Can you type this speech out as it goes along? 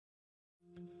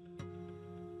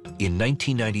In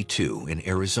 1992, in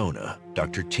Arizona,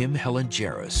 Dr. Tim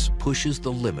Helengeris pushes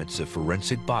the limits of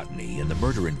forensic botany in the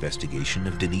murder investigation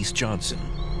of Denise Johnson.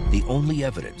 The only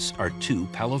evidence are 2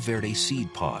 Palo Verde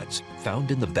seed pods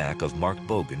found in the back of Mark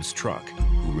Bogan's truck,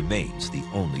 who remains the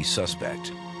only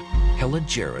suspect.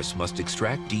 Helengeris must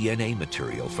extract DNA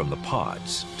material from the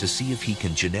pods to see if he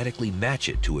can genetically match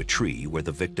it to a tree where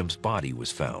the victim's body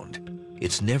was found.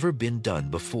 It's never been done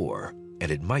before,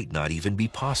 and it might not even be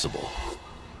possible.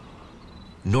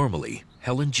 Normally,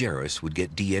 Helengeris would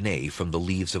get DNA from the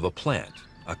leaves of a plant,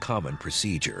 a common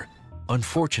procedure.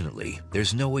 Unfortunately,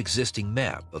 there's no existing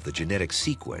map of the genetic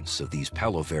sequence of these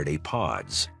Palo Verde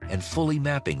pods, and fully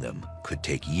mapping them could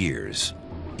take years.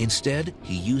 Instead,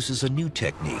 he uses a new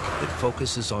technique that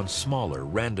focuses on smaller,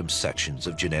 random sections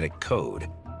of genetic code.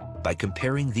 By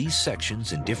comparing these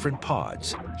sections in different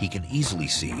pods, he can easily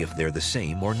see if they're the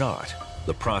same or not.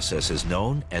 The process is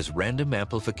known as random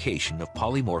amplification of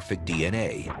polymorphic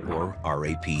DNA, or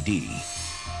RAPD.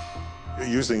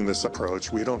 Using this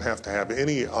approach, we don't have to have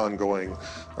any ongoing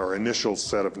or initial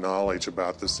set of knowledge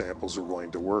about the samples we're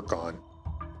going to work on.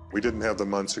 We didn't have the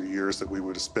months or years that we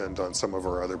would have spent on some of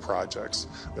our other projects.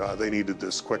 They needed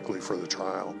this quickly for the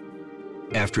trial.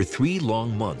 After 3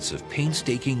 long months of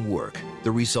painstaking work,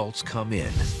 the results come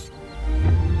in.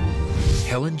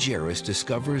 Helengeris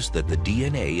discovers that the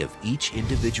DNA of each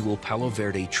individual Palo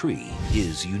Verde tree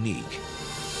is unique.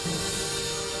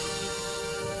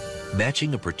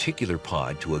 Matching a particular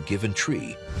pod to a given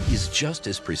tree is just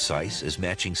as precise as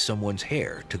matching someone's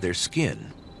hair to their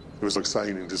skin. It was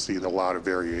exciting to see a lot of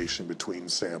variation between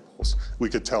samples. We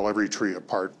could tell every tree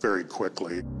apart very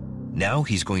quickly. Now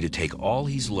he's going to take all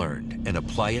he's learned and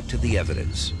apply it to the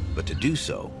evidence. But to do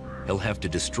so, he'll have to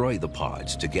destroy the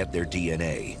pods to get their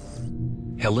DNA.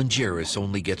 Helengeris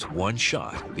only gets 1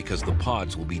 shot because the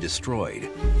pods will be destroyed.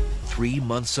 3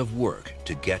 months of work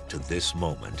to get to this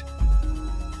moment.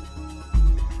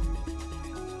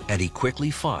 And he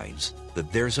quickly finds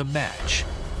that there's a match.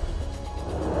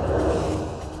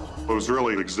 It was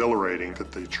really exhilarating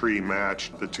that the tree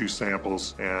matched the 2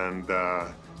 samples, and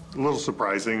a little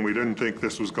surprising. We didn't think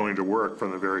this was going to work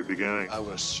from the very beginning. I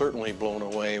was certainly blown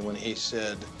away when he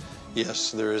said,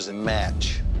 yes, there is a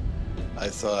match. I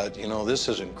thought, you know, this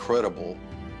is incredible.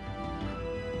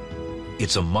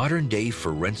 It's a modern-day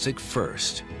forensic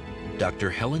first.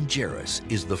 Dr. Helengeris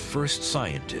is the first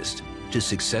scientist to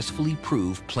successfully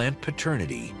prove plant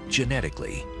paternity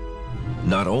genetically.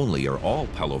 Not only are all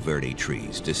Palo Verde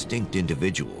trees distinct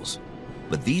individuals,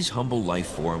 but these humble life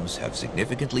forms have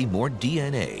significantly more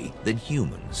DNA than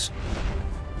humans.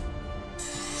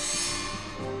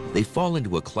 They fall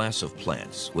into a class of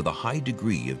plants with a high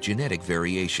degree of genetic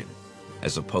variation,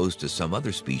 as opposed to some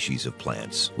other species of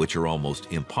plants, which are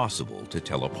almost impossible to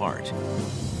tell apart.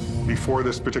 Before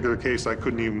this particular case, I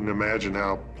couldn't even imagine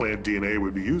how plant DNA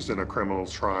would be used in a criminal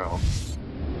trial.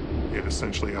 It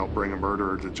essentially helped bring a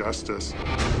murderer to justice.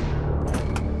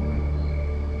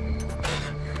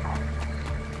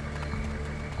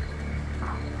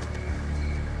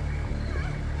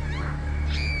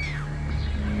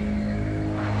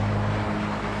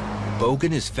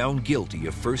 Bogan is found guilty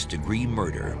of first-degree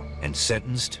murder and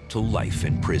sentenced to life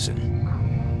in prison.